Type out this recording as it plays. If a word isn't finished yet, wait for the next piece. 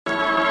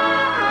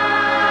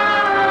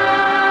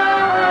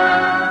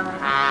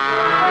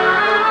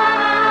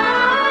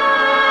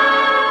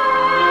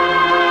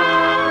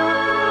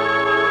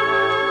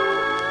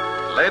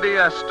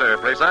Astor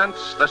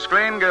presents the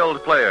Screen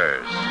Guild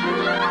Players.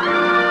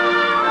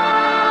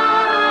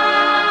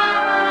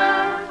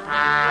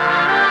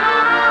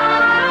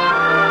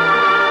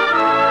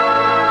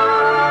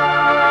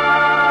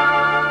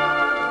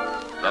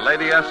 The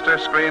Lady Esther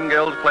Screen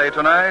Guild play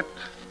tonight,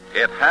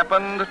 It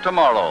Happened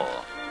Tomorrow.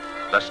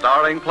 The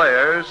starring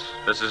players,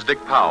 this is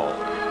Dick Powell.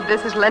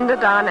 This is Linda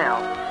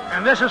Darnell.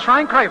 And this is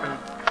Frank Craven.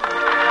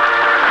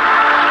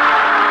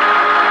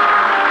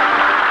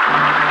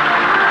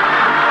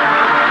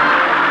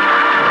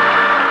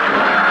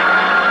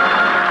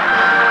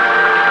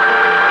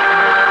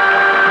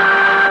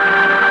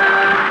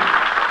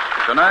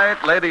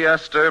 Tonight, Lady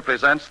Esther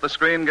presents the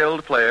Screen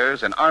Guild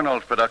Players in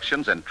Arnold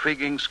Productions'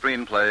 intriguing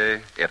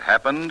screenplay, It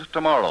Happened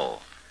Tomorrow,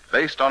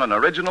 based on an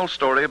original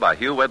story by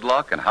Hugh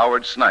Wedlock and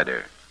Howard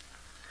Snyder.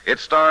 It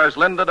stars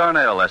Linda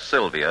Darnell as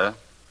Sylvia,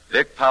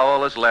 Dick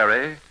Powell as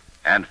Larry,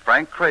 and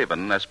Frank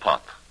Craven as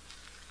Pop.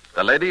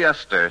 The Lady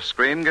Esther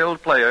Screen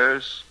Guild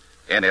Players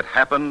in It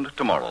Happened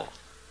Tomorrow.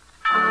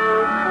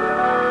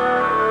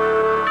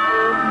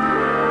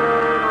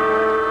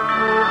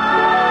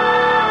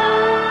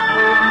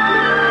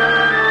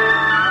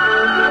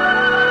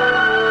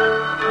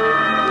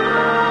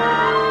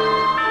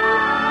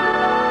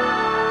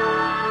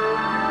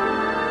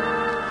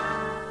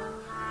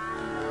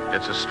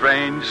 It's a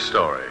strange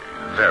story,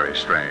 very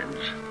strange.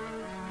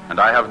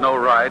 And I have no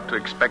right to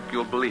expect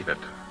you'll believe it.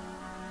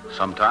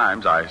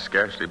 Sometimes I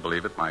scarcely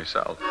believe it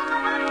myself.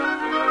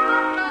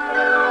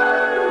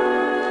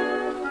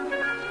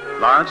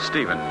 Lawrence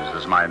Stevens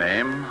is my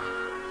name,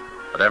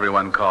 but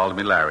everyone called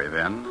me Larry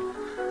then.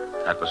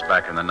 That was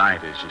back in the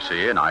 90s, you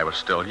see, and I was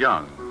still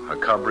young, a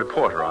cub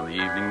reporter on the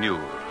evening news.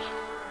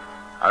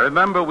 I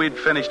remember we'd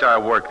finished our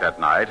work that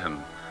night,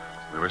 and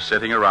we were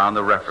sitting around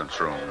the reference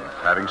room,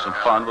 having some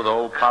fun with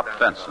old Pop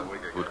Benson,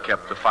 who'd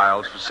kept the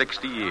files for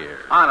 60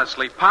 years.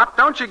 Honestly, Pop,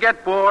 don't you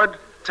get bored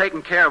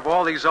taking care of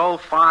all these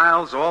old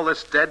files, all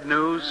this dead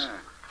news?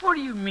 What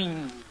do you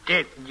mean,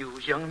 dead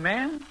news, young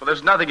man? Well,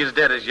 there's nothing as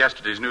dead as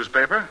yesterday's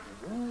newspaper.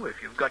 Oh,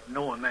 if you've got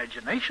no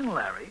imagination,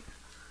 Larry.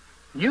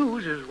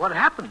 News is what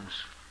happens.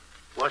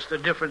 What's the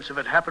difference if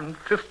it happened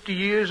 50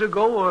 years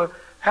ago or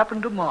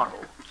happened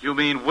tomorrow? You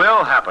mean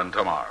will happen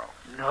tomorrow?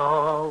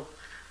 No.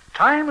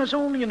 Time is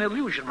only an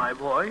illusion, my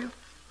boy.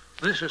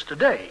 This is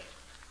today.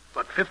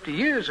 But 50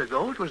 years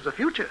ago, it was the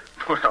future.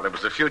 Well, it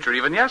was the future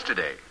even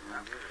yesterday.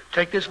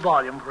 Take this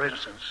volume, for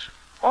instance.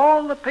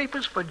 All the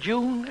papers for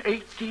June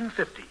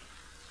 1850.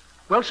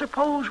 Well,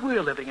 suppose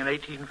we're living in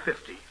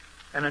 1850,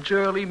 and it's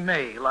early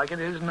May, like it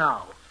is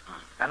now.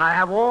 And I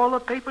have all the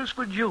papers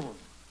for June.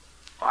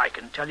 I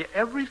can tell you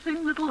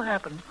everything that'll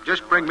happen.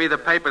 Just bring me the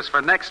papers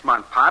for next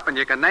month, Pop, and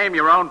you can name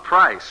your own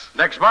price.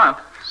 Next month?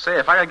 Say,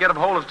 if I could get a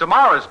hold of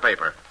tomorrow's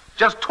paper,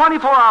 just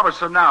 24 hours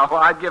from now,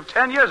 I'd give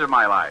 10 years of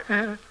my life.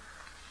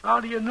 How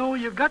do you know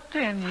you've got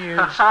 10 years?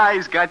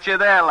 He's got you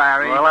there,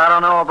 Larry. Well, I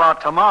don't know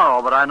about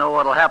tomorrow, but I know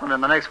what'll happen in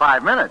the next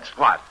 5 minutes.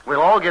 What?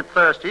 We'll all get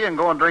thirsty and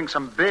go and drink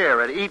some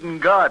beer at Eden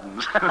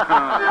Gardens.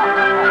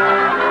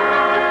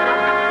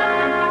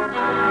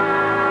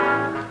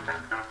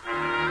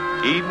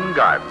 Eden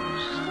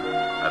Gardens.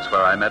 That's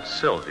where I met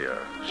Sylvia.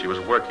 She was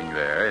working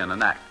there in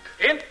an act.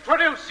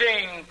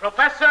 Introducing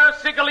Professor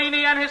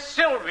Sigolini and his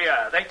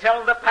Sylvia. They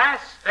tell the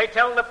past, they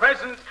tell the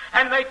present,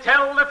 and they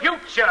tell the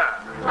future.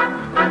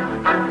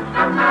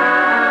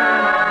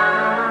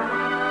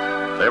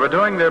 They were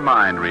doing their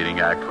mind-reading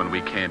act when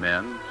we came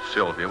in.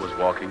 Sylvia was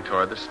walking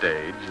toward the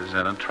stage as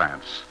in a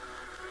trance.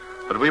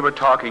 But we were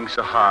talking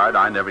so hard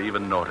I never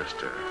even noticed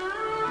her.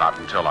 Not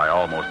until I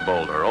almost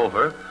bowled her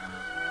over.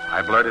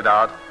 I blurted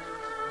out,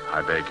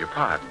 "I beg your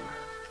pardon."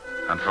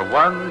 And for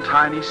one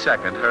tiny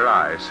second, her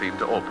eyes seemed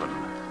to open.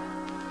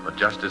 But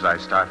just as I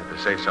started to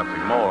say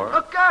something more...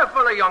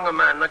 Careful, young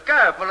man.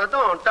 Careful.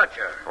 Don't touch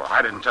her. Well,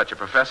 I didn't touch her,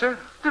 Professor.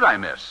 Did I,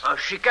 miss?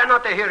 She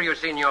cannot hear you,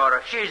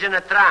 Signora. She's in a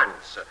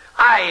trance.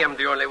 I am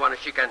the only one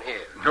she can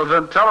hear. Well,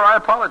 then tell her I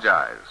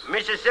apologize.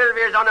 Mrs.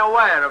 Sylvia is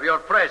unaware of your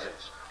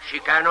presence. She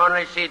can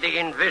only see the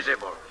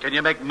invisible. Can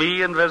you make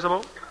me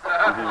invisible?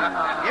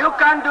 You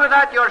can do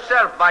that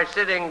yourself by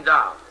sitting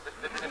down.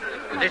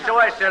 This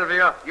way,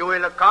 Sylvia. You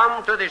will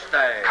come to the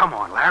stage. Come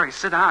on, Larry,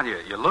 sit down.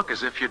 You look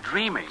as if you're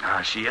dreaming.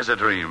 She is a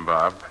dream,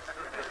 Bob.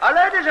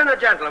 Ladies and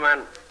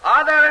gentlemen,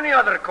 are there any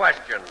other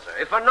questions?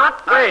 If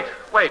not... Wait.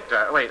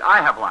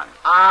 I have one.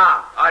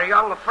 Our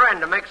young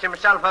friend makes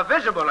himself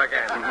visible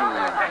again.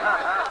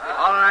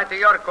 All right,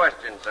 your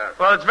question, sir.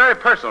 Well, it's very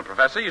personal,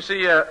 Professor. You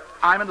see,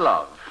 I'm in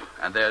love,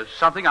 and there's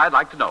something I'd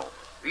like to know.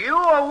 You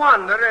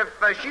wonder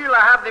if she'll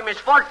have the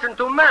misfortune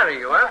to marry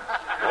you, eh?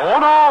 Oh,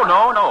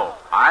 no.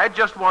 I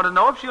just want to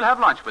know if she'll have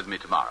lunch with me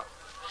tomorrow.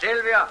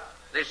 Sylvia,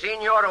 the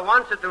Signora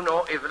wants to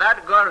know if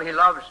that girl he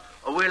loves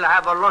will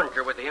have a lunch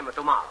with him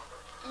tomorrow.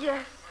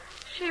 Yes,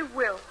 she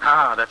will.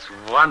 That's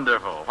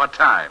wonderful. What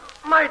time?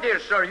 My dear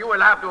sir, you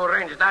will have to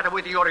arrange that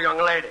with your young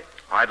lady.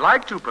 I'd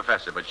like to,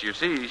 Professor, but you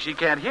see, she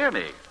can't hear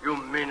me. You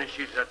mean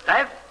she's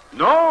deaf?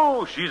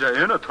 No, she's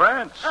in a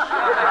trance.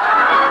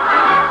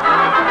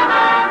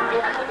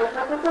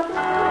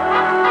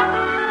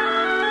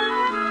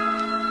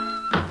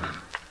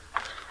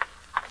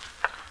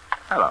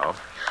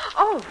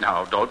 Oh.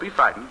 No, don't be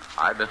frightened.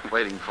 I've been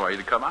waiting for you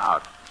to come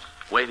out.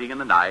 Waiting in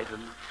the night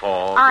and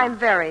fog. I'm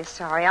very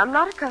sorry. I'm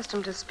not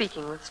accustomed to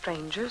speaking with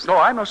strangers. No,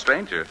 I'm no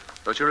stranger.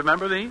 Don't you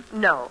remember me?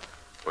 No.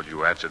 Well,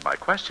 you answered my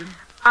question.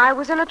 I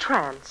was in a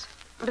trance.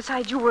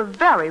 Besides, you were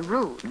very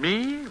rude.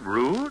 Me?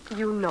 Rude?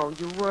 You know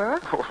you were.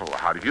 Oh,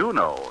 how do you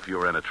know if you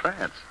were in a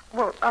trance?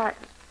 Well,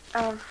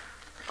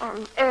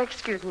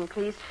 excuse me,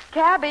 please.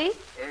 Cabby?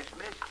 Yes,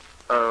 miss.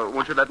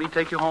 Won't you let me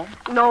take you home?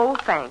 No,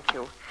 thank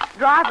you.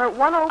 Driver,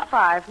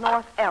 105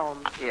 North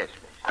Elm. Yes, miss.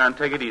 And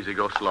take it easy.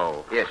 Go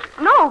slow. Yes,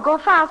 miss. No, go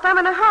fast. I'm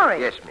in a hurry.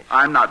 Yes, miss.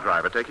 I'm not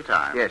driver. Take your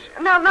time. Yes.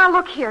 Now,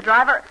 look here,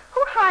 driver.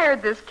 Who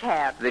hired this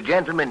cab? The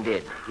gentleman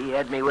did. He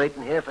had me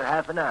waiting here for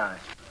half an hour.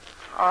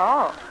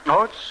 Oh.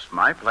 Oh, it's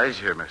my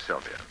pleasure, Miss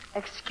Sylvia.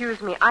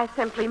 Excuse me. I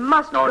simply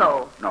must No.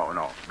 go.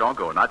 Don't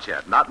go. Not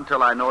yet. Not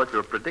until I know if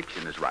your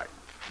prediction is right.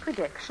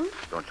 Prediction?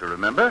 Don't you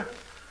remember?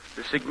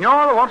 The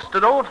signor wants to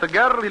know if the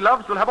girl he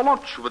loves will have a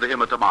lunch with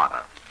him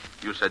tomorrow.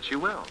 You said she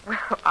will. Well,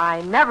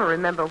 I never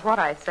remember what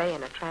I say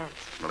in a trance.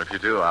 Well, if you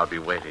do, I'll be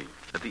waiting.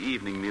 At the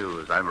evening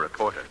news, I'm a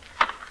reporter.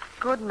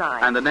 Good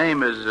night. And the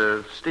name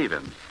is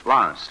Stevens.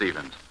 Lawrence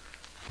Stevens.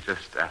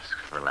 Just ask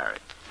for Larry.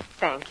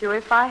 Thank you.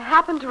 If I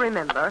happen to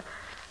remember,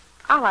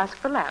 I'll ask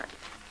for Larry.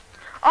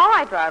 All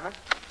right, driver.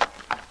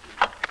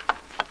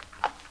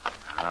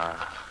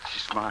 She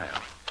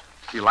smiled.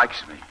 She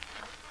likes me.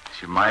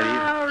 She might even...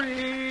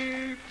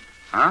 Larry!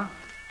 Huh?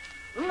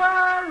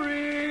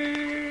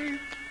 Larry!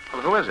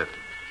 Well, who is it?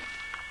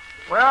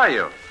 Where are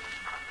you?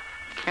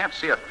 Can't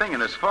see a thing in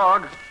this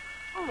fog.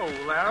 Hello,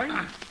 Larry.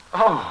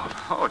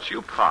 Oh, it's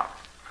you, Pop.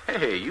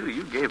 Hey,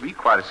 you gave me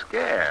quite a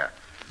scare.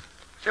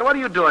 Say, what are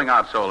you doing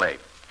out so late?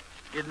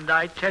 Didn't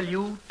I tell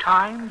you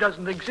time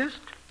doesn't exist?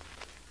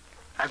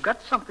 I've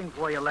got something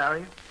for you,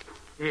 Larry.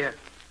 Here.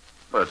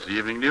 Well, it's the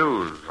evening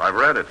news. I've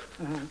read it.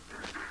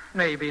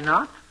 Maybe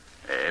not.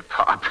 Hey,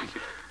 Pop,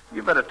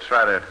 you better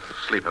try to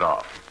sleep it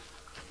off.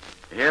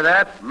 You hear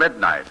that?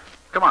 Midnight.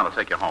 Come on, I'll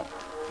take you home.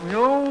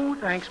 No,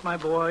 thanks, my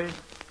boy.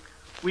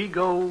 We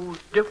go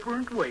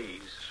different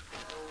ways.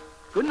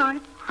 Good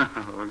night.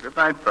 Well, good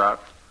night,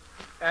 Pop.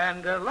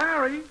 And,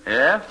 Larry,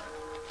 Yeah?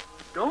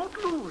 don't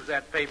lose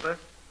that paper.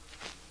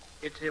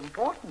 It's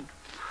important.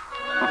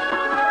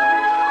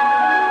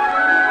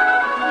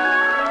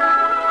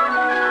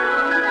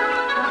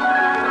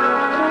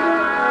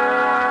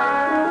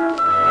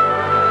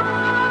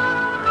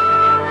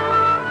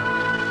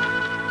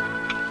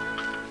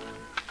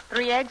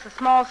 Eggs, a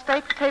small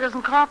steak, potatoes,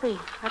 and coffee.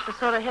 That's a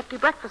sort of hefty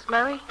breakfast,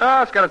 Larry.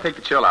 Oh, it's got to take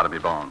the chill out of me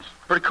bones.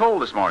 Pretty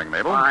cold this morning,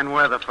 Mabel. Fine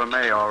weather for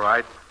me, all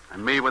right.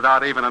 And me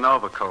without even an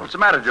overcoat. What's the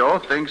matter, Joe?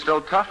 Things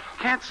still tough?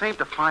 Can't seem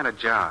to find a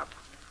job.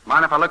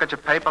 Mind if I look at your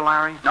paper,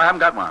 Larry? No, I haven't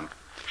got one.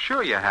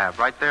 Sure you have,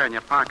 right there in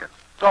your pocket.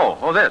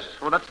 Oh, this.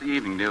 Well, that's the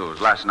evening news,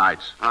 last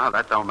night's. Oh,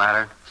 that don't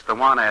matter. It's the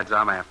want ads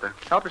I'm after.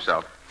 Help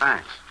yourself.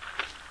 Thanks.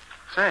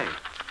 Say,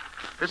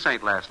 this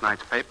ain't last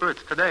night's paper.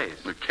 It's today's.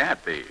 It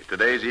can't be.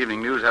 Today's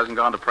evening news hasn't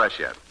gone to press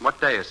yet.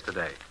 What day is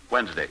today?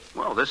 Wednesday.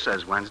 Well, this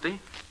says Wednesday.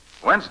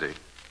 Wednesday?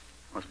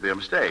 Must be a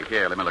mistake.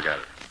 Here, let me look at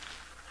it.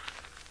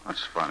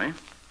 That's funny.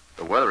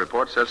 The weather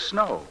report says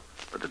snow.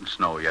 It didn't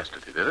snow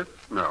yesterday, did it?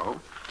 No.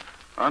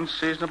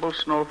 Unseasonable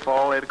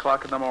snowfall, 8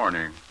 o'clock in the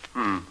morning.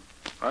 I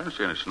didn't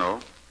see any snow.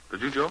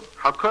 Did you, Joe?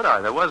 How could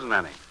I? There wasn't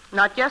any.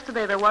 Not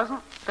yesterday, there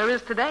wasn't. There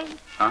is today.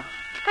 Huh?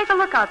 Take a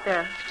look out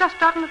there. It's just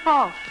starting to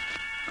fall.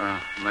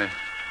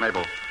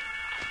 Mabel,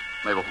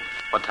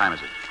 what time is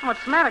it?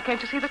 What's the matter?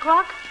 Can't you see the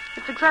clock?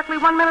 It's exactly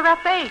 1 minute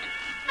after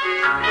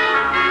 8.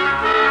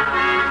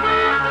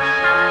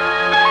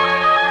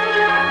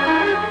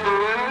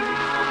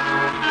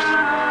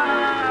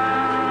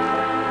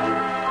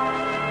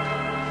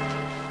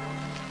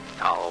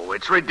 Oh,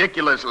 it's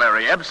ridiculous,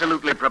 Larry.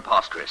 Absolutely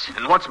preposterous.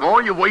 And what's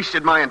more, you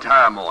wasted my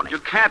entire morning. You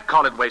can't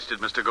call it wasted,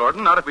 Mr.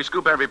 Gordon. Not if we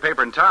scoop every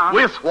paper in town.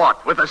 With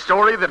what? With a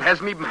story that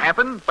hasn't even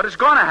happened? But it's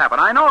going to happen.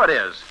 I know it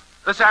is.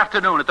 This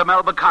afternoon at the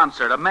Melba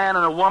concert, a man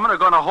and a woman are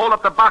going to hold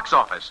up the box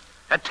office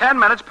at 10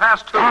 minutes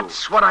past 2.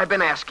 That's what I've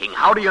been asking.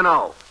 How do you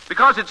know?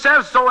 Because it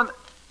says so in...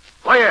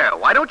 Where?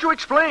 Why don't you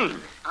explain?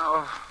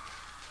 Oh,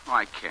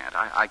 I can't.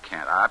 I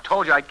can't. I've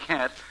told you I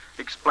can't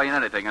explain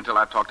anything until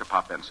I've talked to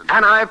Pop Benson.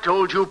 And I've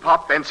told you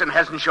Pop Benson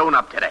hasn't shown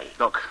up today.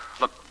 Look,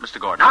 Mr.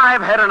 Gordon.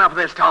 I've had enough of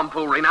this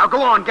tomfoolery. Now,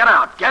 go on, get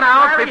out. Get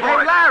out Larry, before...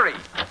 hey, Larry!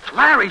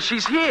 Larry,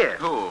 she's here.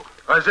 Who?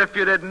 As if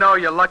you didn't know,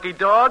 you lucky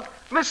dog.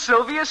 Miss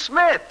Sylvia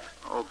Smith.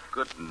 Oh,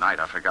 good night.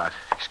 I forgot.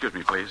 Excuse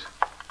me, please.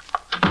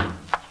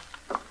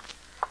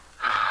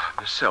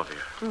 Miss Sylvia,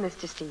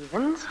 Mr.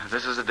 Stevens.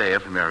 this is a day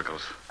of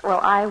miracles.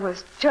 Well, I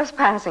was just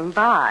passing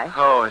by.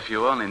 Oh, if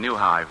you only knew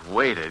how I've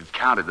waited,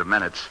 counted the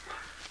minutes.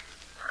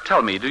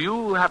 Tell me, do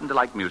you happen to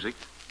like music?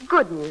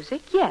 Good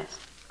music, yes.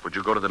 Would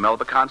you go to the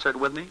Melba concert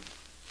with me?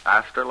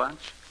 After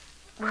lunch?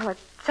 Well, it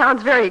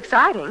sounds very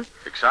exciting.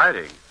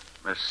 Exciting.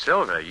 Miss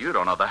Sylvia, you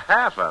don't know the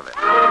half of it.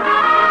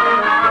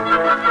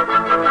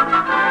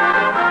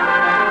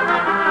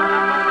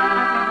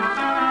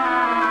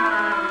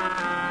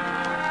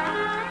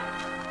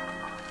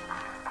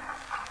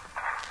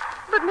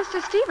 But, Mr.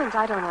 Mr. Stevens,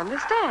 I don't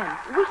understand.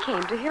 We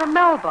came to hear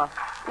Melba.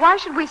 Why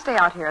should we stay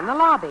out here in the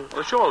lobby?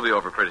 Well, the show will be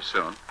over pretty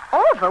soon.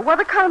 Over? Well,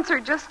 the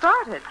concert just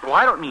started. Well,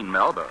 I don't mean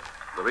Melba.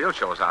 The real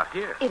show is out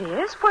here. It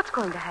is? What's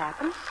going to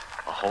happen?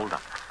 A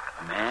hold-up.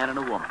 A man and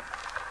a woman.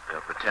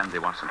 They'll pretend they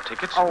want some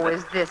tickets. Oh,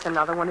 is this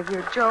another one of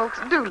your jokes?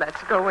 Do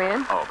let's go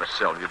in. Oh, but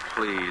Sylvia,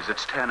 please.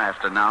 It's 10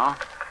 after now.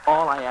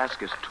 All I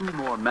ask is 2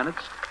 more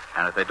minutes,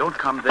 and if they don't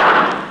come then...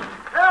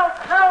 Help!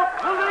 Help!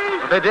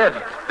 Police! They did.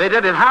 They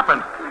did. It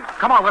happened.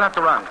 Come on, we'll have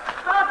to run.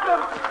 Stop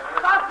them!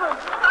 Stop them!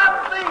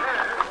 Stop me!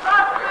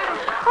 Stop me!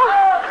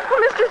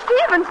 Oh, Mr.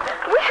 Stevens,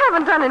 we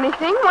haven't done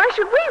anything. Why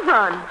should we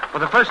run? Well,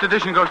 the first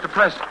edition goes to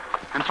press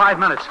in 5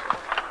 minutes.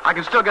 I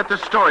can still get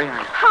this story in.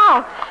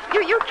 How?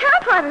 You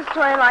can't write a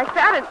story like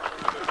that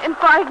in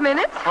 5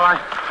 minutes. Well,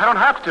 I don't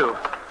have to.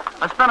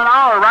 I spent an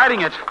hour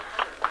writing it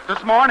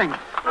this morning.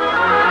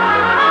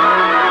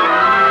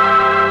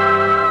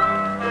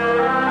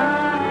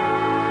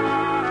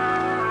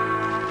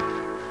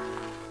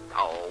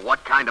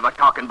 What kind of a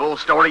cock and bull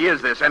story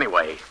is this,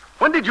 anyway?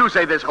 When did you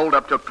say this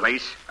holdup took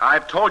place?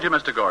 I've told you,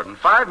 Mr. Gordon,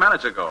 5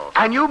 minutes ago.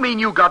 And you mean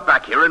you got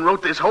back here and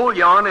wrote this whole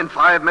yarn in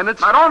 5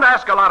 minutes? Now, don't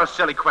ask a lot of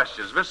silly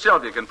questions. Miss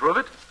Sylvia can prove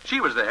it. She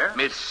was there.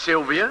 Miss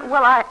Sylvia?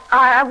 Well,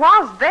 I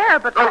was there,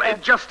 but...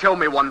 Just tell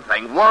me one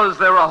thing. Was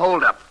there a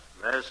holdup?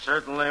 There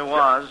certainly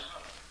was.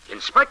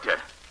 Inspector,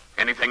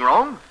 anything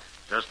wrong?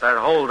 Just that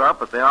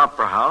holdup at the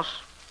Opera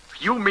House.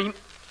 You mean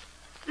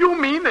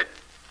that...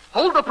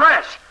 Hold the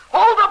press!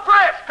 Hold the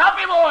press!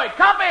 Copy, boy,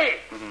 copy!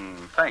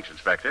 Thanks,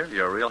 Inspector.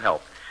 You're a real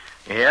help.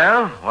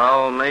 Yeah?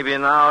 Well, maybe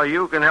now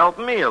you can help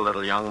me a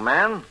little, young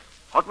man.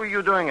 What were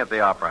you doing at the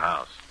Opera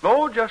House?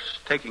 Oh,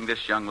 just taking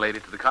this young lady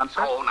to the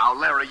concert. Oh, now,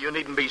 Larry, you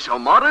needn't be so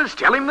modest.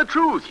 Tell him the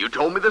truth. You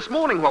told me this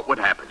morning what would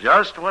happen.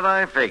 Just what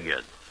I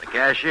figured. The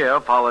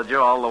cashier followed you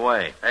all the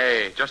way.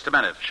 Hey, just a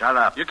minute. Shut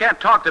up. You can't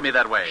talk to me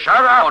that way. Shut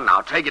up. Oh,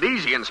 now, take it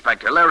easy,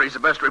 Inspector. Larry's the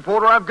best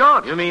reporter I've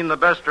got. You mean the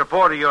best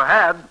reporter you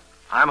had?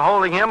 I'm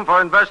holding him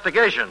for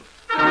investigation.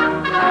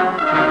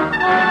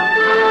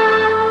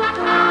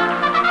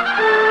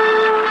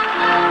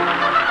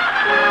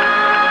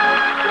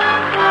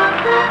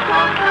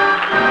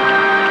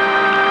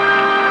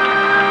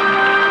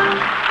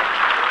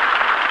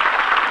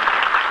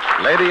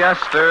 Lady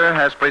Esther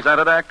has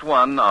presented Act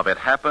One of It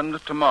Happened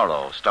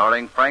Tomorrow,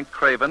 starring Frank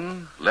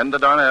Craven, Linda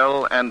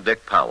Darnell, and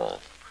Dick Powell.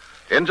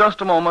 In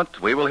just a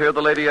moment, we will hear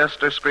the Lady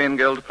Esther Screen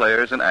Guild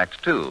players in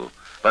Act Two.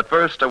 But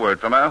first, a word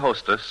from our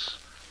hostess,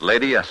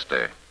 Lady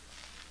Esther.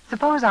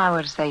 Suppose I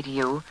were to say to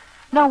you,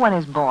 no one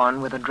is born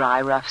with a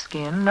dry, rough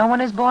skin. No one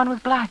is born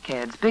with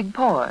blackheads, big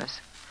pores.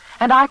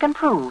 And I can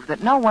prove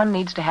that no one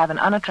needs to have an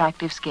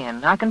unattractive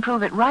skin. I can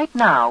prove it right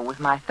now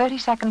with my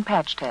 30-second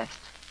patch test.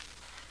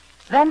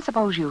 Then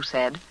suppose you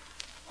said,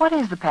 what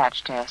is the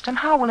patch test, and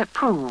how will it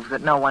prove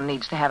that no one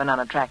needs to have an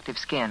unattractive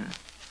skin?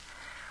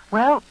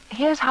 Well,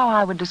 here's how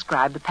I would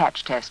describe the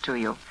patch test to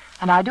you,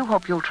 and I do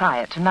hope you'll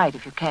try it tonight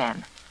if you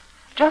can.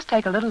 Just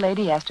take a little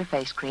Lady Esther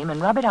face cream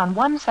and rub it on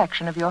one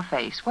section of your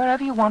face,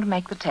 wherever you want to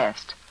make the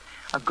test.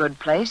 A good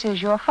place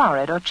is your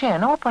forehead or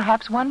chin, or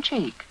perhaps one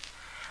cheek.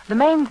 The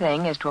main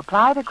thing is to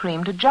apply the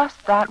cream to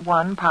just that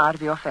one part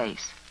of your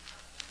face.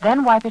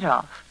 Then wipe it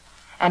off,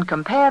 and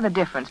compare the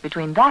difference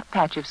between that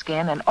patch of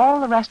skin and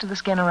all the rest of the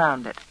skin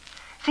around it.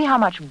 See how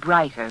much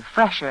brighter,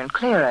 fresher, and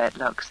clearer it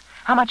looks,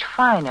 how much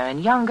finer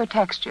and younger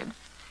textured.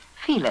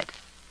 Feel it.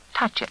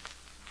 Touch it.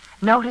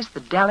 Notice the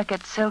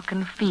delicate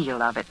silken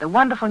feel of it, the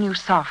wonderful new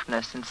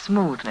softness and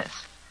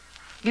smoothness.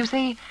 You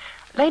see,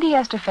 Lady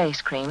Esther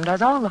face cream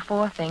does all the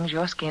 4 things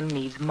your skin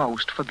needs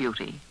most for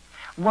beauty.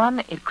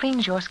 1, it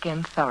cleans your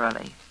skin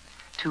thoroughly.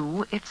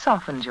 2, it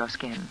softens your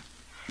skin.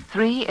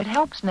 3, it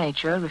helps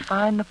nature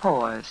refine the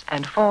pores.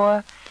 And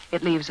 4,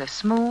 it leaves a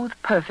smooth,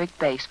 perfect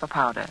base for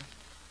powder.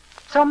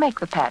 So make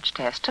the patch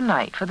test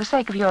tonight for the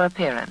sake of your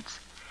appearance.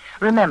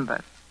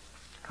 Remember,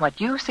 what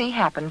you see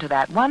happen to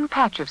that one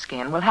patch of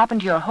skin will happen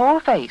to your whole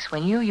face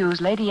when you use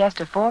Lady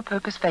Esther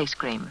 4-Purpose Face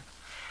Cream.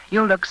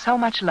 You'll look so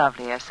much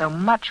lovelier, so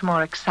much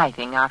more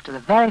exciting after the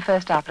very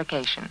first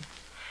application.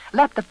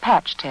 Let the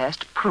patch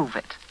test prove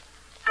it.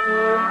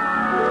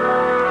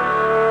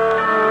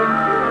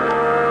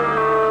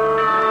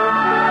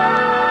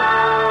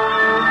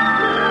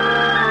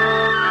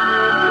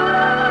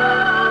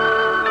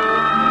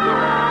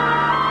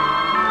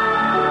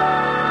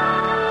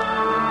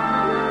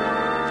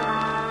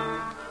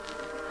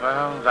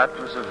 Well, that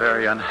was a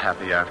very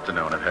unhappy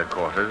afternoon at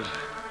headquarters,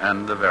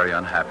 and a very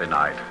unhappy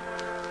night.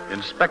 The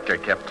inspector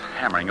kept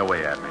hammering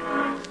away at me.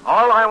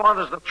 All I want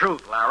is the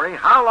truth, Larry.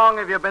 How long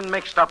have you been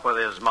mixed up with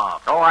his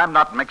mob? Oh, I'm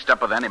not mixed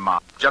up with any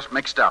mob. Just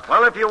mixed up.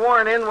 Well, if you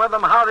weren't in with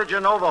them, how did you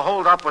know the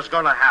holdup was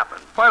going to happen?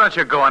 Why don't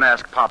you go and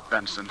ask Pop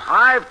Benson?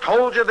 I've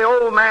told you the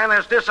old man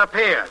has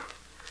disappeared.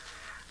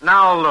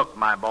 Now, look,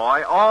 my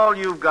boy, all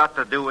you've got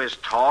to do is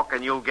talk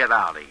and you'll get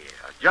out of here.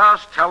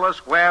 Just tell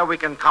us where we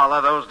can collar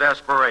those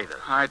desperados.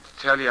 I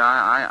tell you,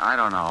 I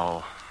don't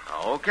know.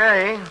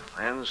 Okay,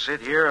 then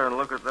sit here and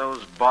look at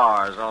those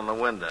bars on the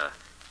window.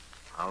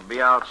 I'll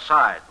be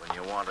outside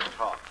when you want to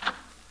talk.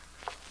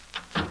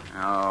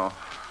 Oh,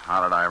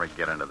 How did I ever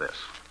get into this?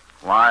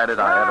 Why did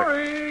I ever...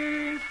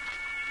 Larry!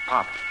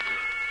 Pop.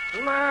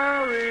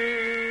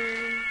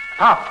 Larry!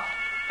 Pop!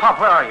 Pop,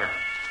 where are you?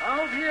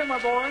 Out here, my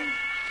boy.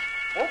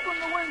 Open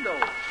the window.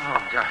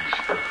 Oh, gosh.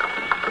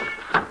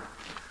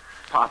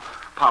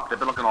 Pop, they've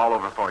been looking all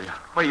over for you.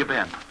 Where you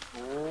been?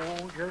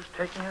 Oh, just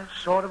taking a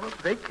sort of a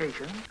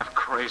vacation. I'm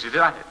crazy.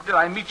 Did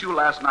I meet you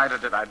last night or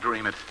did I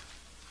dream it?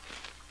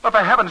 Well,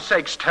 for heaven's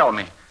sakes, tell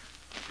me.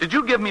 Did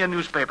you give me a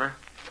newspaper?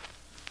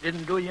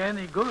 Didn't do you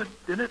any good,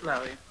 did it,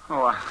 Larry?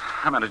 Oh,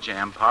 I'm in a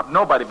jam, Pop.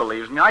 Nobody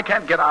believes me. I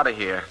can't get out of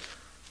here.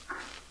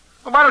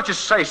 Well, why don't you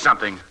say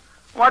something?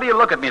 Why do you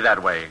look at me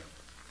that way?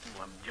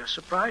 Well, I'm just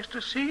surprised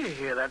to see you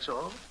here, that's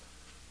all.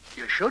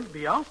 You should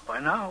be out by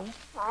now.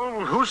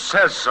 Oh, who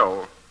says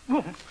so?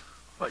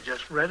 I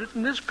just read it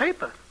in this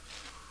paper.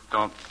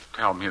 Don't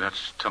tell me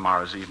that's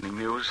tomorrow's evening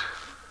news.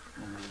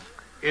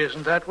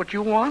 Isn't that what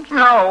you want?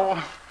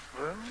 No.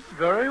 Well,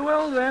 very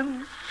well,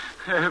 then.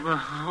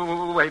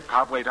 Wait,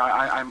 Pop, wait.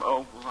 I'm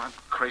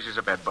crazy as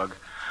a bedbug.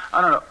 I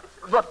don't know.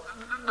 But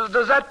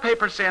does that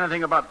paper say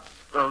anything about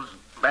those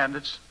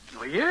bandits?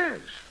 Oh,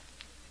 yes.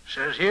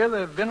 Says here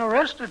they've been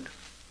arrested.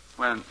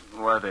 When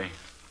were they?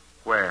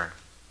 Where?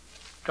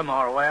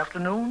 Tomorrow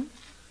afternoon,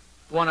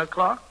 1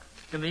 o'clock,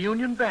 in the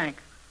Union Bank.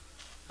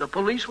 The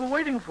police were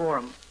waiting for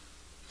them.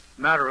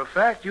 Matter of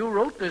fact, you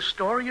wrote this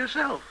story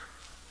yourself.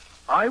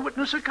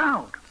 Eyewitness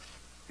account.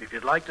 If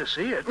you'd like to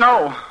see it.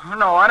 No,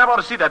 I never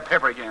want to see that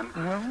paper again.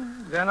 Well,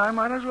 then I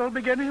might as well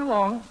be getting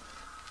along.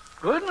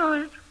 Good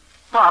night.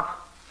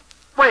 Pop,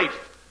 wait.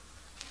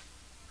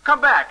 Come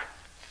back.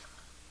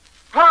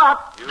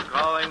 Pop! You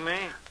calling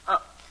me?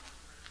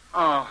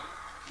 No,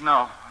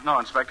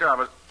 Inspector. I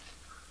was...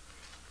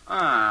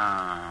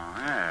 Oh,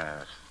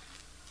 yes.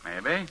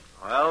 Maybe.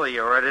 Well, are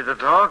you ready to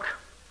talk?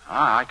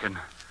 I can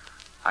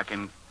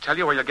tell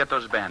you where you'll get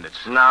those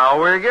bandits. Now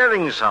we're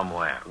getting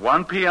somewhere.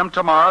 1 p.m.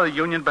 tomorrow, the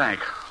Union Bank.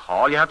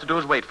 All you have to do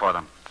is wait for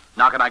them.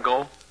 Now can I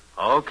go?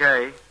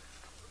 Okay.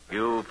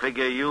 You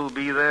figure you'll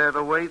be there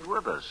to wait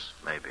with us,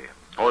 maybe.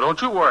 Oh,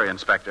 don't you worry,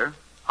 Inspector.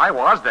 I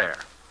was there.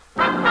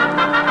 How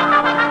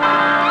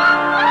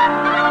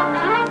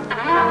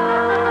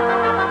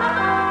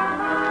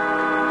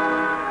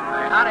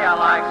do you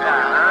like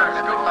that,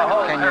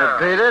 huh? Can you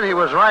beat it? He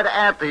was right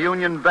at the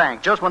Union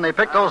Bank, just when they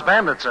picked those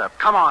bandits up.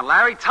 Come on,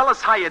 Larry. Tell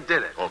us how you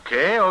did it.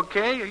 Okay.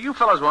 You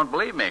fellas won't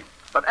believe me.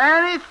 But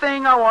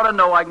anything I want to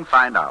know, I can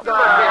find out.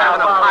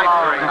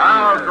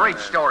 Oh, great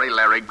story,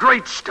 Larry.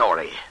 Great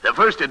story. The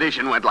first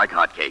edition went like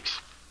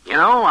hotcakes. You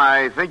know,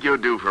 I think you're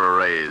due for a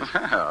raise.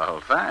 Oh,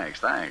 thanks.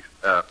 Say,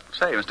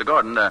 Mr.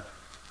 Gordon,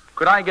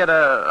 could I get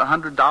a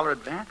 $100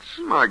 advance?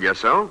 I guess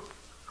so.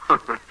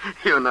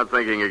 You're not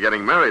thinking of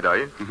getting married, are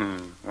you?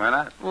 Why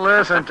not?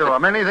 Listen to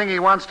him. Anything he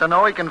wants to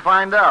know, he can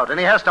find out. And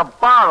he has to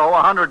borrow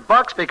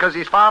 $100 because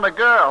he's found a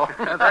girl.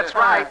 That's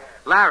right.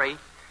 Larry,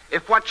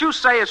 if what you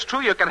say is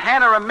true, you can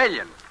hand her $1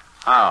 million.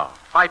 How?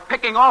 By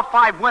picking all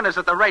 5 winners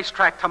at the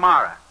racetrack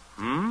tomorrow.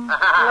 How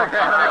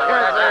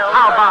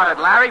How about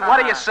it, Larry? What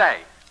do you say?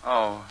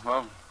 Oh,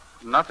 well,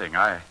 nothing.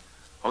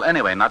 Well,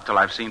 anyway, not till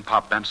I've seen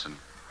Pop Benson.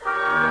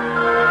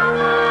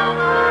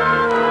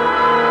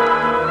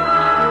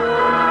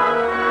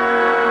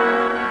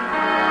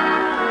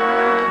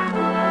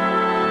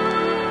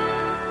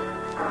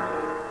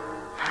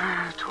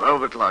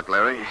 12 o'clock,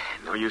 Larry.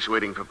 No use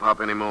waiting for Pop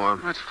anymore.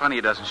 It's funny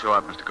he doesn't show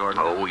up, Mr. Gordon.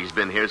 Oh, he's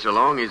been here so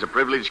long, he's a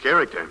privileged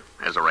character.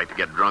 Has a right to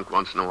get drunk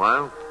once in a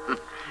while.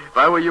 If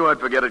I were you, I'd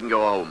forget it and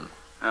go home.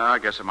 I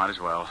guess I might as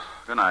well.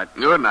 Good night.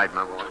 Good night,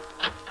 my boy.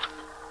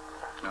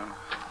 No.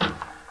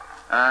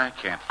 I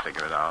can't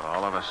figure it out.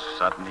 All of a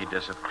sudden, he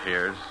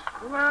disappears.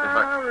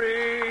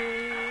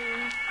 Larry!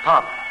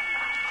 Pop!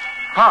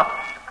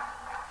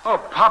 Oh,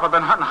 Pop, I've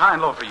been hunting high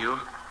and low for you.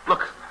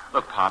 Look,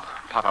 Pop.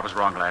 Pop, I was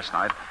wrong last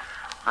night.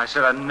 I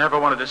said I never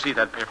wanted to see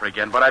that paper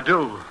again, but I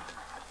do.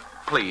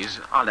 Please,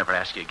 I'll never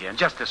ask you again.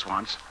 Just this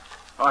once.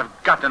 Oh,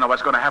 I've got to know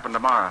what's going to happen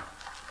tomorrow.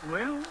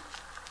 Well,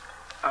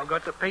 I've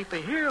got the paper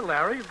here,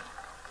 Larry,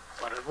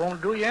 but it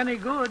won't do you any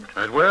good.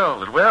 It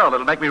will.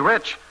 It'll make me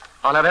rich.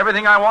 I'll have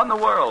everything I want in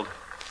the world.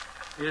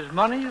 Is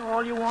money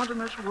all you want in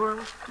this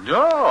world?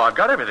 No, I've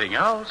got everything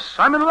else.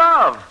 I'm in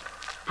love.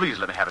 Please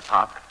let me have it,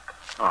 Pop.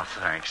 Oh,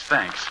 thanks.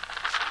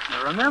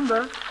 Now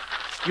remember,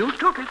 you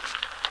took it.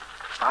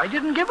 I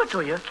didn't give it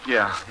to you.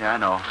 Yeah, I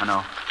know.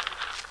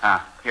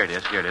 Here it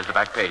is, the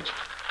back page.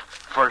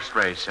 First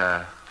race,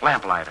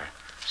 lamplighter.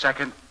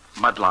 Second,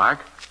 mudlark.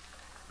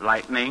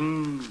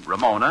 Lightning,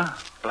 Ramona,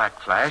 Black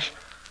Flash.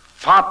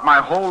 Pop, my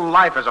whole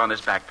life is on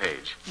this back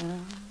page.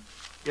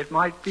 It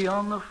might be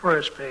on the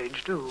first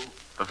page, too.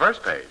 The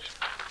first page?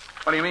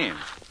 What do you mean?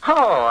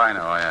 Oh, I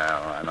know.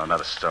 I know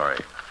another story.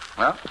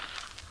 Well,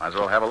 might as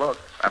well have a look.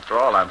 After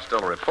all, I'm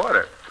still a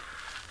reporter.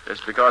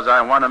 Just because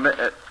I want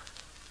to...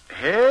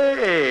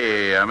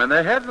 Hey, I'm in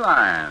the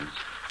headlines.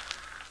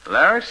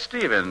 Larry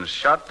Stevens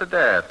shot to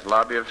death,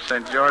 lobby of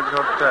St. George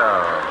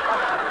Hotel.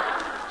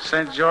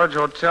 St. George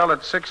Hotel at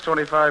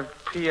 6:25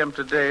 p.m.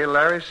 today.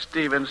 Larry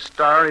Stevens,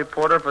 star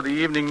reporter for the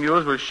Evening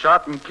News, was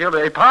shot and killed.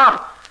 Hey,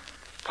 Pop!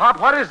 Pop,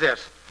 what is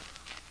this?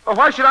 Well,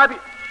 why should I be...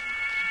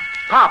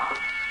 Pop,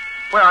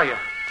 where are you?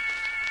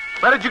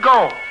 Where did you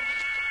go?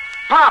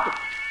 Pop,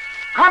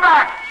 come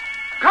back!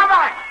 Come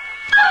back!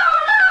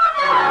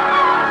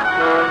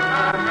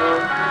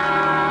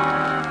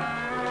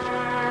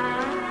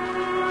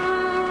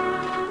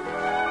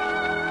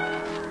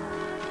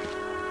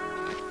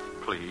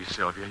 Please,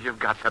 Sylvia, you've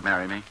got to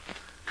marry me.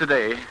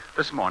 Today,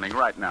 this morning,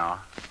 right now.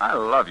 I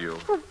love you.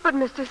 Oh, but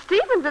Mr.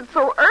 Stevens, it's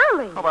so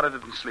early. Oh, but I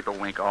didn't sleep a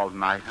wink all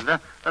night. And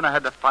then I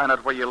had to find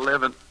out where you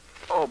live and...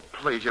 Oh,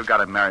 please, you've got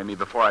to marry me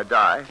before I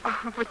die.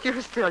 Oh, but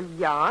you're still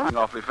young.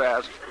 Awfully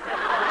fast.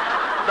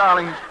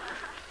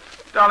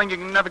 Darling, you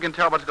never can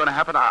tell what's going to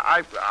happen.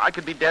 I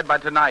could be dead by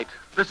tonight.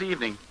 This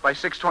evening, by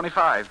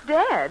 6:25.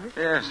 Dead?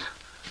 Yes.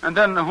 And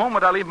then whom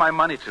would I leave my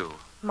money to?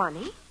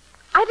 Money?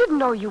 I didn't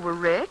know you were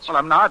rich. Well,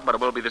 I'm not, but I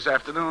will be this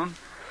afternoon.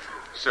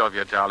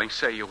 Sylvia, darling,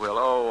 say you will.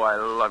 Oh, I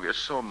love you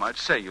so much.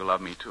 Say you love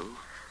me, too.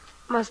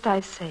 Must I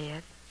say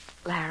it,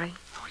 Larry?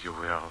 Oh, you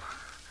will.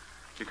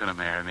 You're going to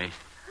marry me.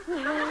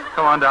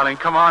 Come on, darling,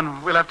 come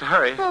on. We'll have to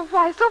hurry. Well,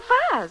 why so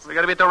fast? We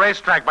got to be at the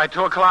racetrack by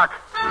 2 o'clock.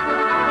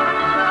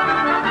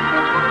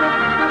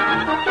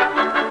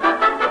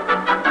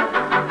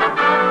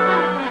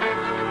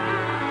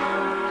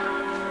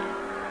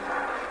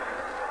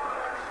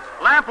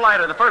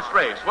 Lamplighter, the first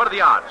race. What are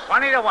the odds?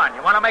 20 to 1.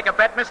 You want to make a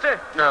bet, mister?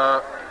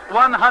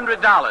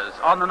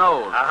 $100 on the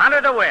nose.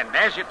 100 to win.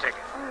 There's your ticket.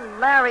 Oh,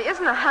 Larry,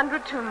 isn't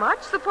 100 too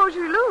much? Suppose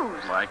you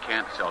lose. Well, I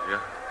can't,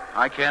 Sylvia.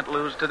 I can't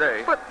lose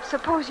today. But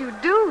suppose you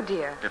do,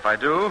 dear. If I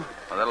do,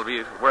 well, that'll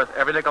be worth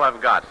every nickel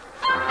I've got.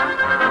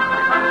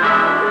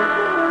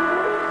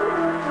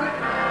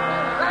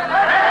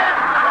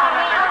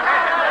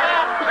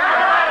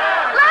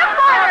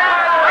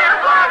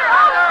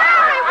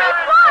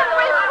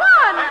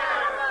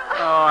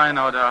 Oh, I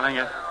know, darling.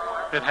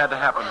 It had to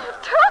happen.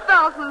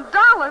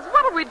 $2,000.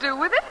 What'll we do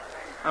with it?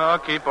 Oh,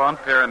 keep on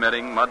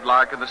pyramiding.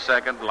 Mudlark in the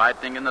second,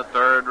 Lightning in the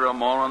third,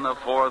 Ramon in the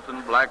fourth,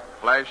 and Black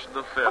Flash in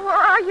the fifth. Oh,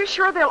 are you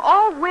sure they'll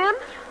all win?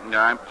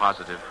 Yeah, I'm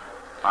positive.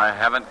 I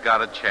haven't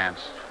got a chance.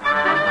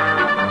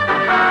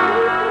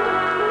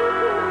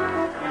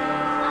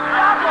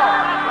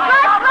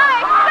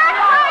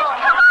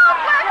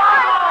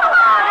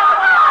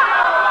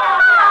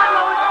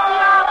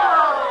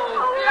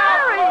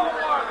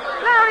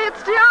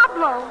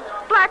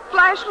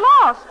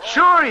 Lost.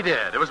 Sure he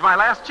did. It was my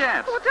last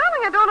chance. Oh,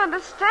 darling, I don't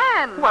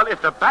understand. Well,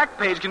 if the back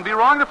page can be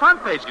wrong, the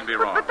front page can be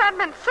wrong. But that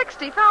meant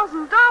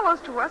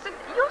 $60,000 to us, and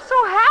you're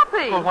so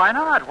happy. Well, why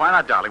not? Why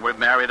not, darling? We're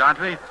married,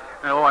 aren't we?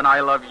 Oh, and I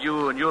love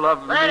you, and you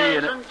love me.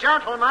 Ladies and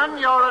gentlemen,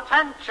 your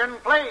attention,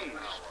 please.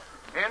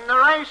 In the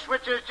race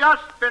which has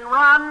just been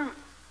run,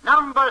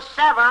 number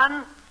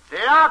 7,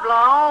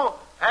 Diablo,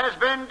 has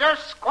been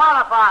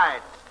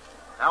disqualified.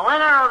 The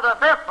winner of the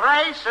 5th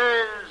race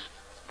is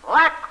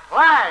Black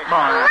Flash.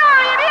 Larry,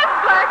 it is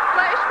Black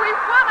Flash. We've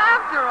won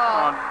after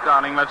all. Oh,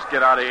 darling, let's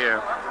get out of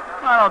here.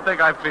 I don't think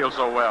I feel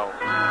so well.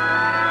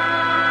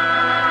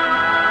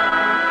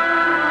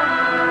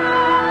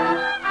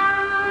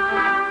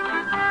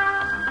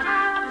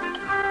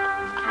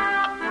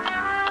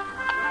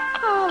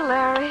 Oh,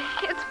 Larry,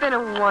 it's been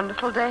a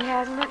wonderful day,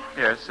 hasn't it?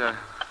 Yes,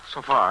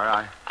 so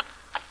far,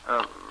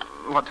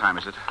 what time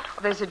is it?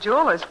 There's a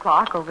jeweler's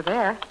clock over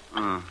there.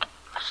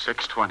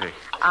 6:20.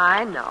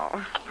 I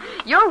know.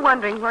 You're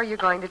wondering where you're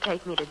going to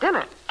take me to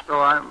dinner.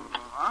 Oh,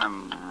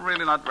 I'm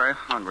really not very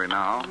hungry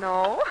now.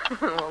 No?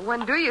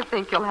 When do you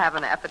think you'll have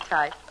an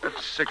appetite?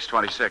 It's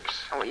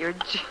 6:26. Oh,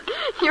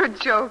 you're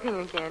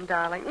joking again,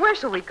 darling. Where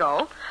shall we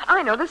go?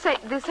 I know, the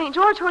St.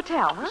 George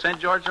Hotel, huh? St.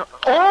 George...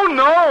 Oh,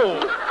 no!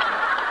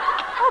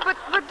 Oh,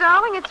 but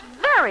darling, it's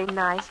very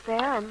nice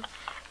there,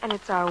 and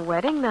it's our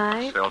wedding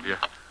night.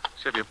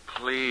 Sylvia,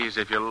 please,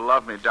 if you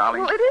love me,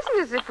 darling. Well, it isn't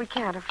as if we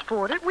can't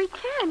afford it. We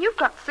can. You've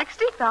got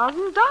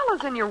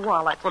 $60,000 in your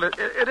wallet. Well,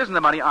 it isn't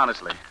the money,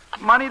 honestly.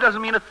 Money doesn't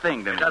mean a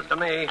thing to me. It does to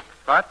me.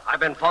 What? I've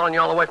been following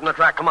you all the way from the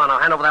track. Come on, now,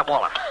 hand over that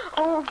wallet.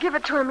 Oh, give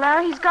it to him,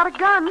 Larry. He's got a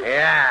gun.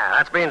 Yeah,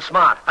 that's being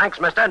smart. Thanks,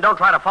 mister, and don't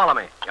try to follow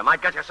me. You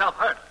might get yourself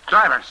hurt.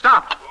 Driver,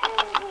 stop.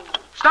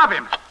 Stop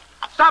him.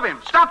 Stop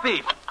him. Stop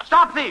thief.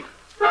 Stop thief.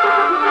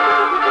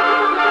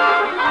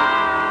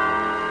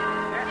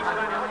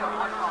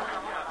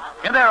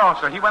 In there,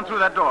 officer. He went through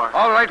that door.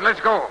 All right,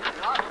 let's go.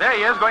 There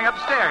he is, going up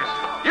the stairs.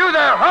 You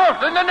there, halt,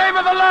 in the name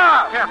of the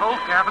law. Careful,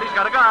 he's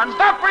got a gun.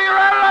 Stop for your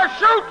animal,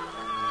 shoot.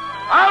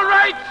 All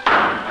right.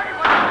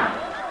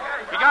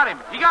 He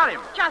got him.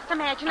 Just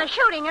imagine a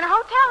shooting in a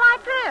hotel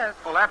like this.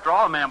 Well, after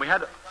all, ma'am, we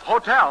had...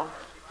 Hotel?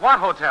 What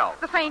hotel?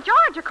 The St.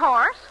 George, of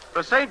course.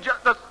 The St.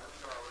 George... The...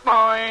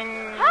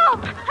 Boing.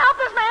 Help! Help,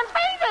 this man's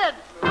fainted.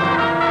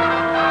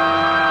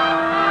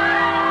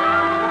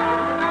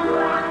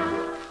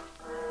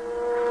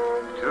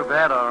 Too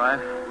bad, all right.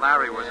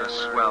 Larry was a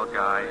swell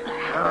guy.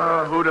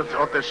 Oh, who'd have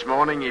thought this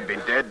morning he'd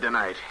been dead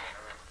tonight?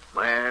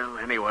 Well,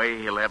 anyway,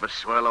 he'll have a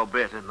swell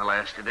obit in the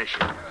last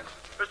edition.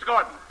 Mr.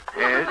 Gordon.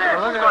 Yes?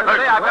 Mr. Gordon,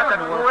 today I've got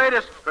the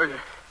greatest...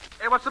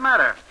 Hey, what's the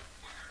matter?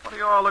 What are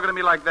you all looking at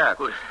me like that?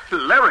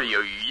 Larry,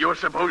 you're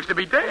supposed to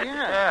be dead.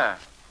 Yeah,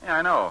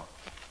 I know.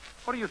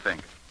 What do you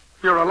think?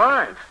 You're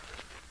alive.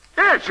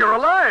 Yes, you're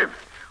alive.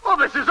 Oh,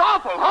 this is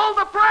awful. Hold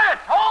the press.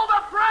 Hold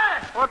the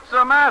press. What's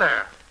the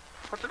matter?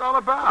 What's it all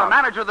about? The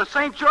manager of the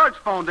St. George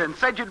phoned in,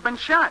 said you'd been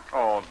shot.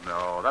 Oh,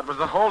 no. That was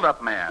the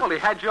hold-up man. Well, he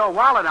had your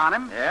wallet on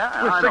him. Yeah,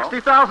 I With know.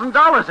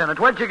 $60,000 in it.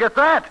 Where'd you get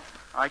that?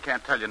 I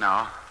can't tell you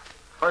now.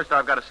 First,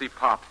 I've got to see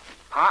Pop.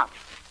 Pop.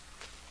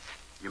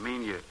 You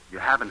mean you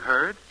haven't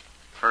heard?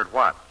 Heard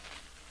what?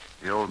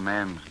 The old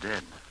man's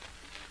dead.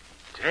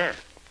 Dead?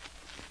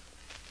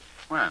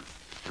 When?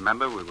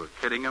 Remember we were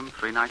kidding him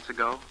 3 nights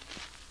ago?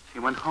 He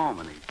went home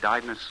and he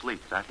died in his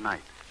sleep that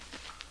night.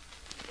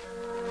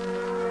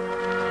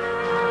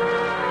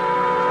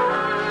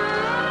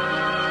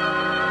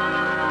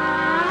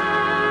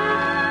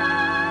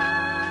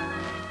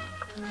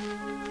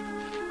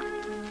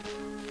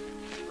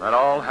 That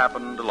all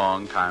happened a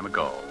long time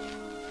ago.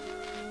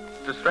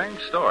 It's a strange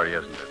story,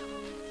 isn't it?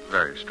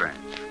 Very strange.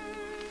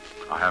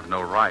 I have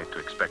no right to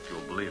expect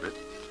you'll believe it.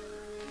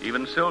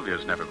 Even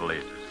Sylvia's never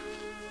believed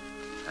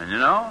it. And you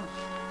know,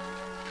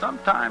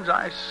 sometimes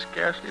I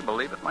scarcely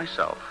believe it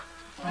myself.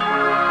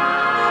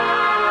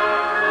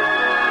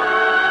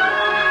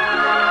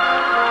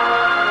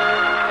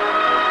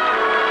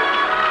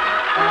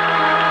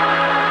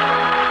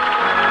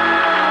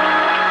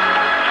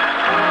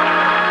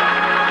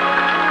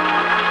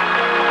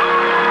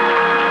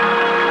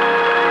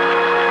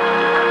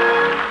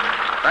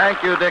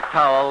 Thank you, Dick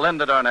Powell,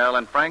 Linda Darnell,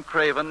 and Frank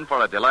Craven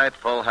for a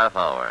delightful half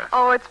hour.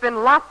 Oh, it's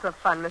been lots of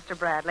fun, Mr.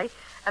 Bradley.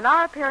 And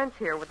our appearance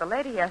here with the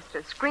Lady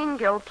Esther Screen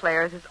Guild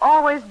Players is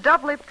always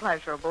doubly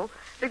pleasurable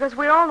because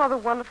we all know the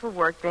wonderful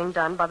work being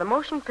done by the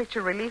Motion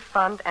Picture Relief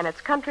Fund and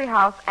its Country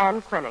House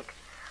and Clinic,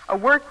 a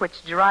work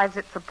which derives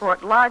its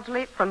support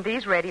largely from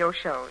these radio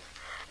shows.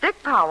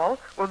 Dick Powell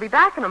will be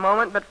back in a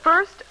moment, but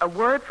first, a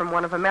word from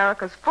one of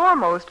America's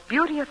foremost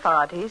beauty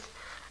authorities,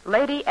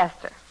 Lady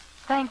Esther.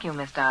 Thank you,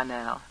 Miss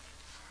Darnell.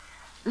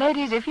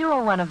 Ladies, if you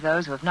are one of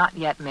those who have not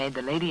yet made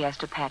the Lady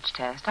Esther patch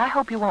test, I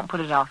hope you won't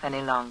put it off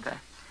any longer.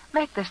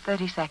 Make this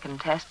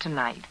 30-second test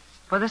tonight.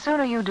 For the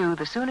sooner you do,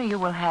 the sooner you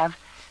will have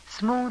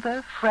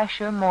smoother,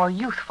 fresher, more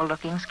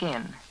youthful-looking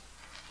skin.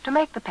 To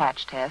make the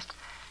patch test,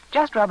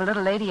 just rub a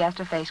little Lady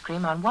Esther face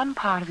cream on one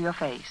part of your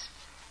face.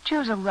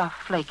 Choose a rough,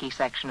 flaky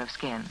section of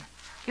skin.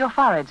 Your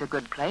forehead's a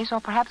good place,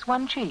 or perhaps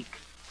one cheek.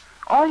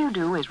 All you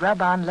do is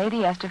rub on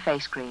Lady Esther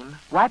face cream,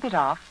 wipe it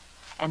off,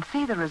 and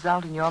see the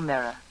result in your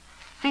mirror.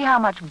 See how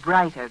much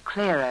brighter,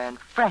 clearer, and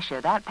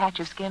fresher that patch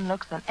of skin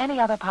looks than any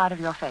other part of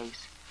your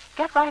face.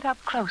 Get right up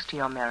close to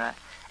your mirror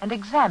and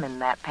examine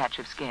that patch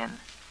of skin.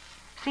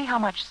 See how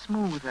much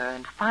smoother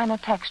and finer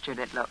textured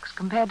it looks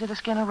compared to the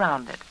skin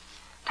around it.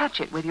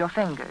 Touch it with your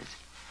fingers.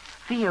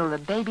 Feel the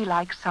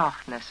baby-like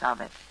softness of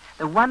it,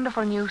 the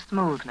wonderful new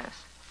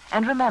smoothness.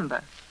 And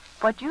remember,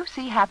 what you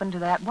see happen to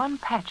that one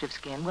patch of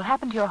skin will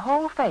happen to your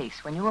whole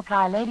face when you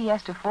apply Lady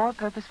Esther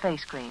 4-Purpose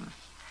Face Cream.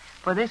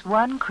 For this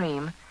one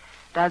cream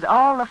does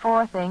all the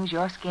 4 things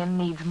your skin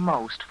needs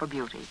most for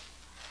beauty.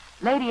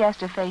 Lady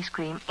Esther Face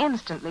Cream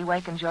instantly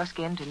wakens your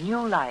skin to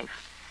new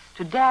life,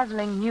 to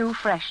dazzling new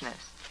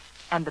freshness.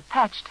 And the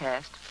patch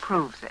test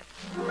proves it.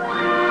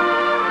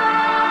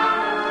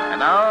 And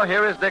now,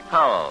 here is Dick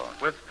Powell.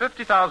 With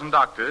 50,000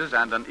 doctors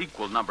and an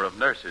equal number of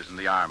nurses in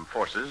the armed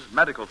forces,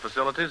 medical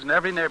facilities in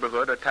every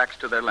neighborhood are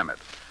taxed to their limit.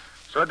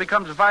 So it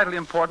becomes vitally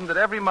important that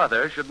every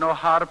mother should know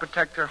how to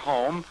protect her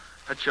home,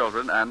 her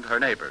children, and her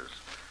neighbors.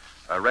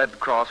 A Red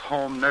Cross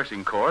home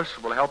nursing course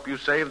will help you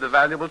save the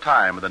valuable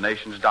time of the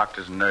nation's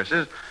doctors and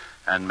nurses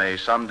and may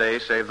someday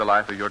save the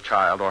life of your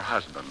child or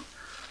husband.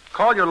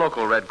 Call your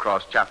local Red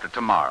Cross chapter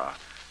tomorrow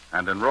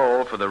and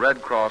enroll for the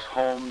Red Cross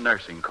home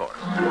nursing course.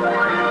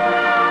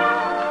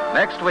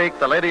 Next week,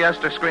 the Lady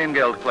Esther Screen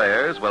Guild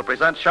Players will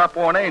present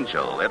Shop-Worn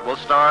Angel. It will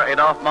star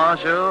Adolphe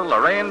Menjou,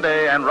 Lorraine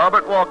Day, and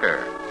Robert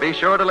Walker. Be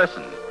sure to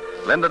listen.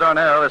 Linda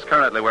Darnell is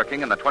currently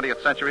working in the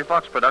 20th Century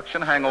Fox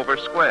production Hangover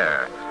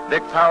Square.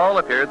 Dick Powell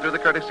appeared through the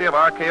courtesy of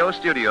RKO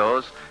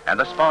Studios and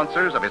the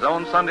sponsors of his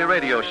own Sunday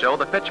radio show,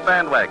 The Pitch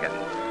Bandwagon.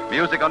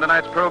 Music on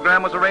tonight's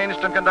program was arranged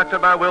and conducted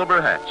by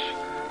Wilbur Hatch.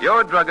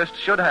 Your druggist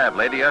should have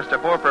Lady Esther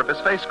 4-Purpose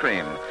Face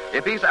Cream.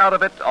 If he's out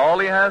of it, all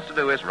he has to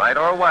do is write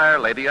or wire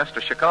Lady Esther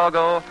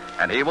Chicago,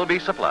 and he will be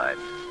supplied.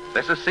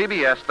 This is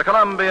CBS, the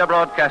Columbia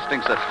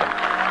Broadcasting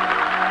System.